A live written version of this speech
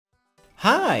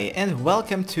Hi, and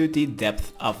welcome to the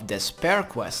Depth of Despair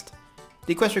quest.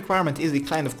 The quest requirement is the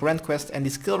Client of Grand quest, and the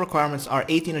skill requirements are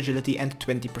 18 agility and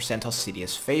 20%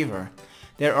 Hosidius favor.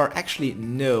 There are actually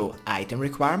no item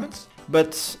requirements,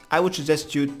 but I would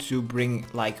suggest you to bring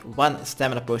like one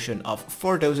stamina potion of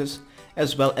 4 doses,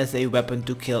 as well as a weapon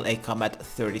to kill a combat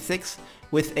 36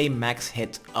 with a max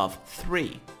hit of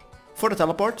 3. For the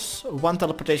teleports, one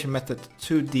teleportation method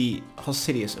to the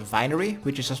Hosidius Vinery,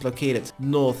 which is just located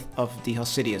north of the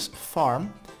Hosidius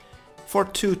farm. For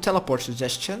 2 teleport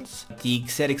suggestions, the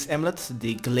xeric amulet,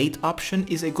 the glade option,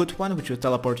 is a good one, which will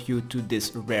teleport you to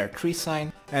this rare tree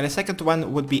sign. And the second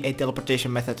one would be a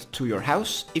teleportation method to your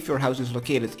house, if your house is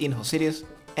located in Hosidius,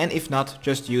 and if not,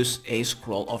 just use a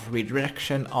scroll of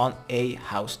redirection on a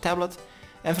house tablet,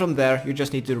 and from there you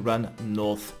just need to run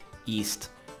northeast.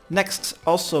 Next,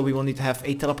 also we will need to have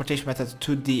a teleportation method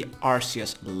to the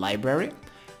Arceuus library.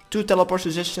 2 teleport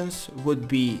suggestions would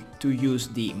be to use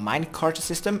the minecart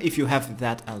system if you have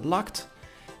that unlocked.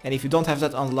 And if you don't have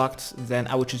that unlocked, then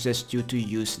I would suggest you to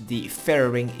use the fairy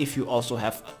ring if you also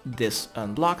have this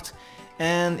unlocked.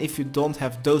 And if you don't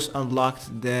have those unlocked,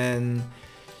 then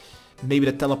maybe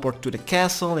the teleport to the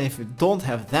castle. And if you don't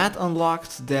have that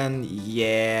unlocked, then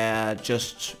yeah,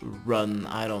 just run.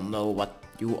 I don't know what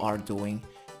you are doing.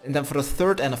 And then for the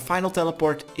third and a final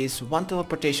teleport is one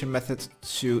teleportation method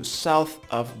to south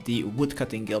of the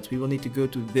woodcutting guild. We will need to go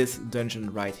to this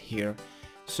dungeon right here.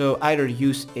 So either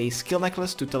use a skill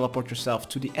necklace to teleport yourself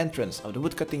to the entrance of the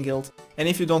woodcutting guild. And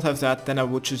if you don't have that, then I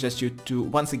would suggest you to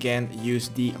once again use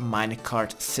the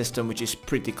minecart system, which is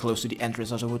pretty close to the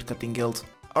entrance of the woodcutting guild.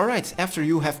 Alright, after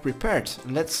you have prepared,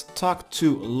 let's talk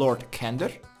to Lord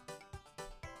Kandur.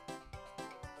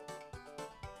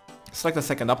 Select the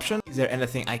second option. Is there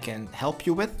anything I can help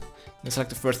you with? Then select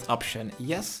the first option,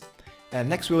 yes. And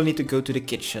next we will need to go to the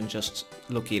kitchen, just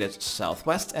located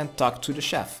southwest, and talk to the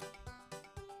chef.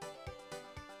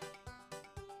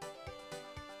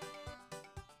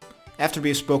 After we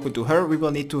have spoken to her, we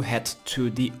will need to head to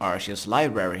the Arceuus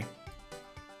library.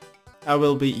 I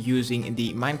will be using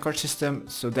the minecart system,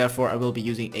 so therefore I will be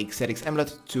using a xeric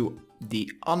amulet to the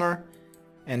honor.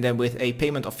 And then with a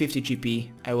payment of 50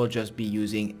 GP, I will just be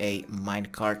using a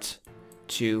minecart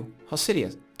to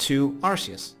Hosidius, to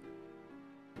Arceuus.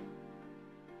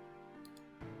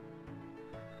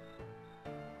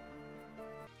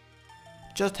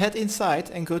 Just head inside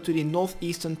and go to the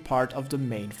northeastern part of the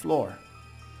main floor.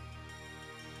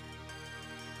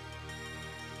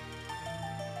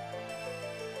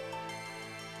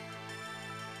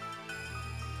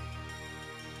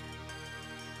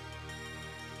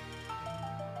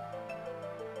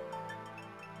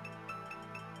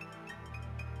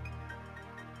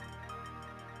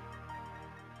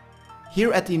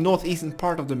 Here at the northeastern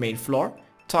part of the main floor,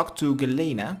 talk to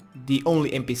Galana, the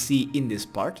only NPC in this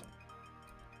part.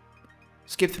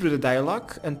 Skip through the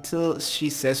dialogue until she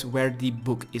says where the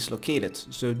book is located,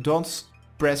 so don't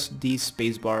press the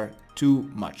spacebar too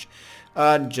much.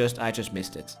 I just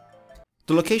missed it.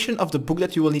 The location of the book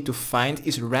that you will need to find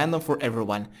is random for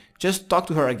everyone. Just talk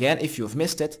to her again if you've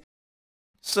missed it.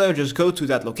 So just go to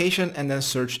that location and then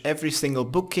search every single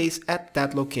bookcase at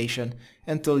that location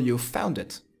until you've found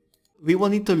it. We will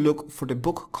need to look for the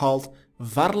book called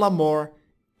Varlamore,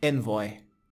 Envoy.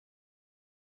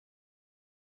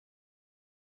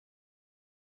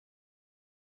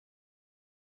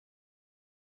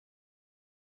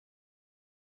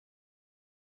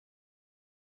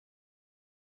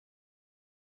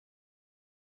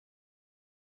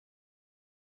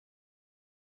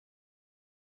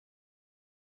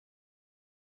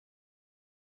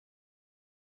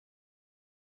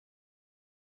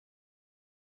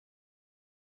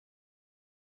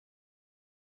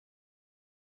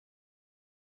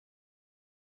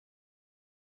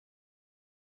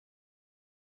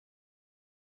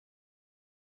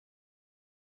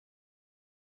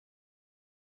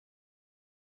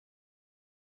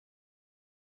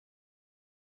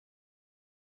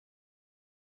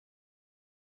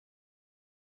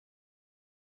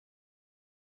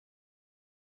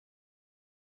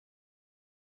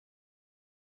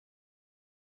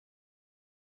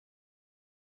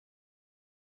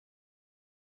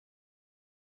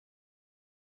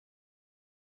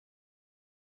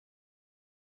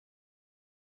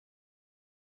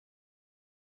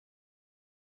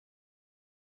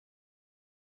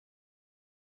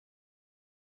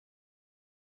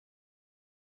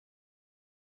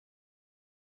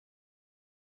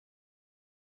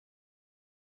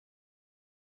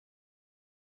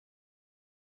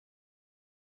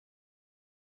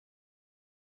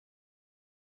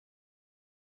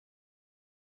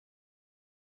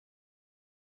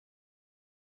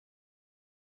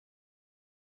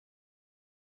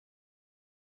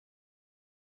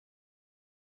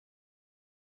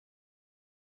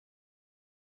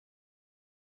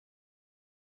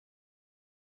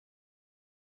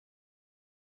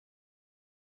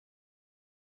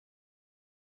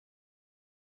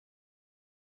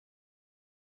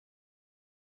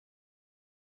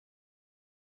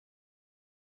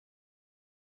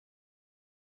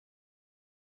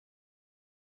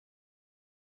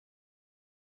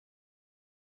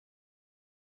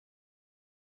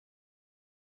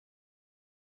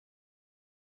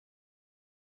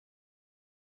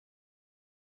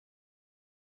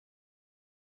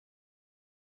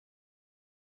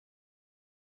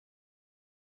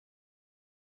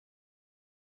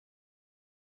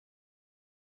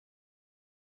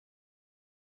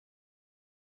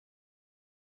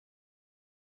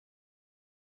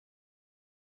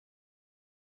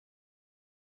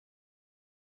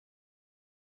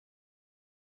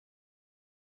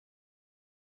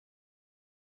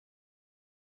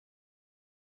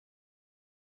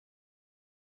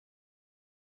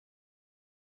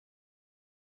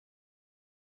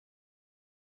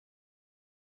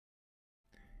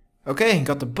 Okay,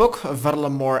 got the book,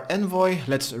 Varlamore Envoy.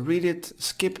 Let's read it,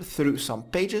 skip through some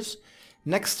pages.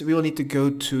 Next we will need to go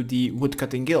to the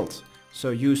woodcutting guild. So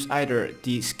use either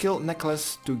the skill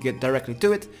necklace to get directly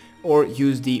to it, or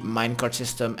use the minecart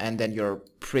system and then you're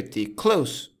pretty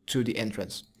close to the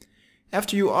entrance.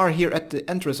 After you are here at the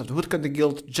entrance of the woodcutting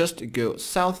guild, just go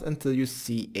south until you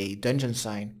see a dungeon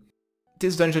sign.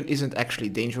 This dungeon isn't actually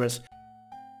dangerous.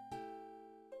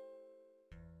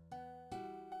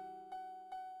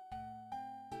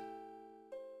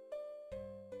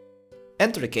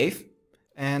 Enter the cave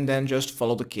and then just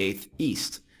follow the cave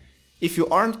east. If you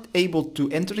aren't able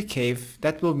to enter the cave,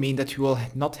 that will mean that you will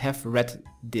not have read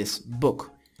this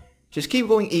book. Just keep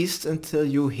going east until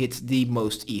you hit the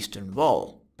most eastern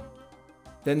wall.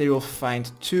 Then you will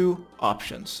find two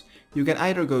options. You can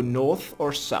either go north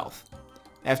or south.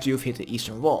 After you've hit the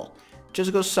eastern wall,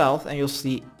 just go south and you'll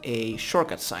see a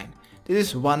shortcut sign. This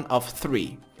is one of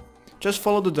 3. Just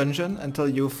follow the dungeon until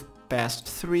you've passed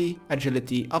 3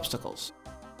 agility obstacles.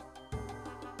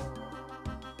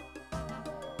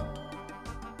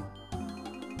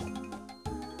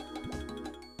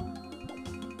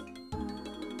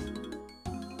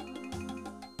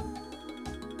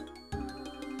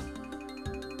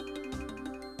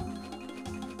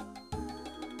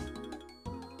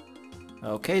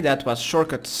 Okay, that was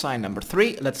shortcut sign number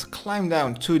 3. Let's climb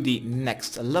down to the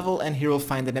next level and here we'll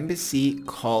find an NPC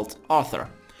called Arthur.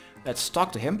 Let's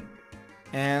talk to him.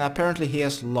 And apparently he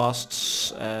has lost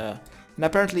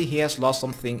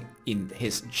something in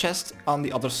his chest on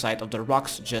the other side of the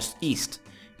rocks just east.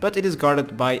 But it is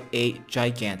guarded by a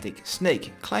gigantic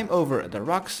snake. Climb over the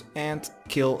rocks and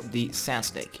kill the sand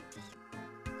snake.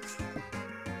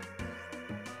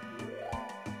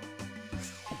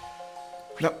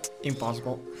 No,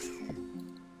 impossible.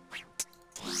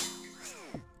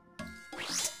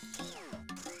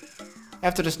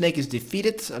 After the snake is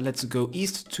defeated, let's go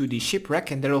east to the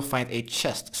shipwreck and there you'll find a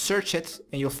chest. Search it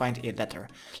and you'll find a letter.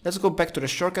 Let's go back to the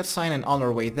shortcut sign and on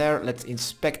our way there, let's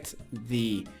inspect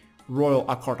the Royal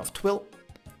Accord of Twill.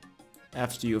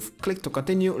 After you've clicked to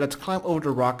continue, let's climb over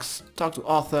the rocks, talk to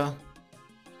Arthur.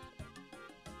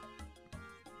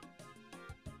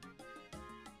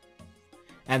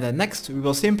 And then next we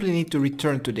will simply need to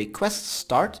return to the quest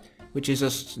start, which is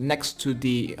just next to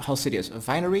the Hosidius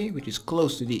Vinery, which is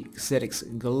close to the Xeric's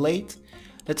glade.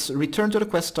 Let's return to the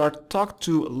quest start, talk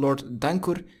to Lord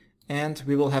Kandur, and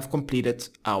we will have completed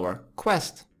our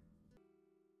quest.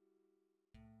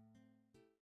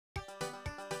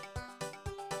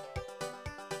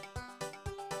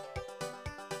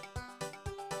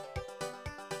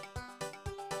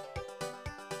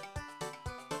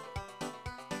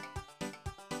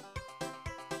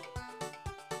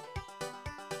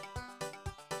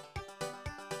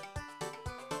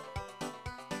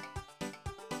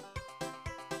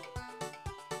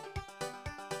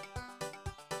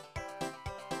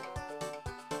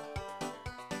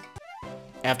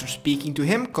 After speaking to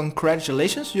him,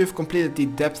 congratulations, you have completed the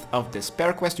Depth of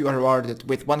Despair quest. You are rewarded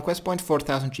with 1 quest point,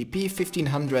 4000 GP,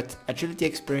 1500 agility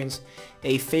experience,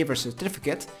 a favor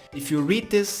certificate. If you read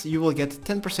this, you will get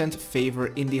 10% favor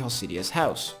in the Hosidius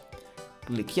house.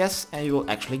 Click yes and you will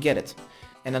actually get it.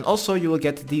 And then also you will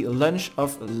get the lunch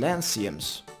of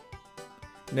Lanciums.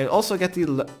 And then also get the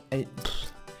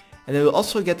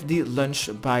lunch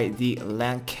by the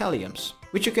Lancaliums,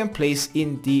 which you can place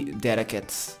in the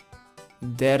Derekets.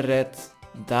 And there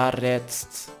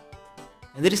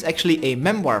is actually a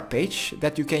memoir page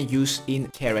that you can use in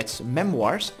Carrot's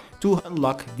memoirs to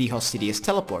unlock the Hosidius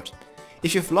teleport.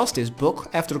 If you've lost this book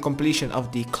after completion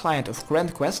of the Client of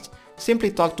Grand quest, simply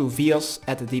talk to Vios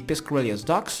at the Piscarilius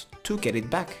docks to get it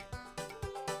back.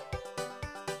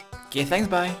 Okay, thanks,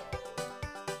 bye!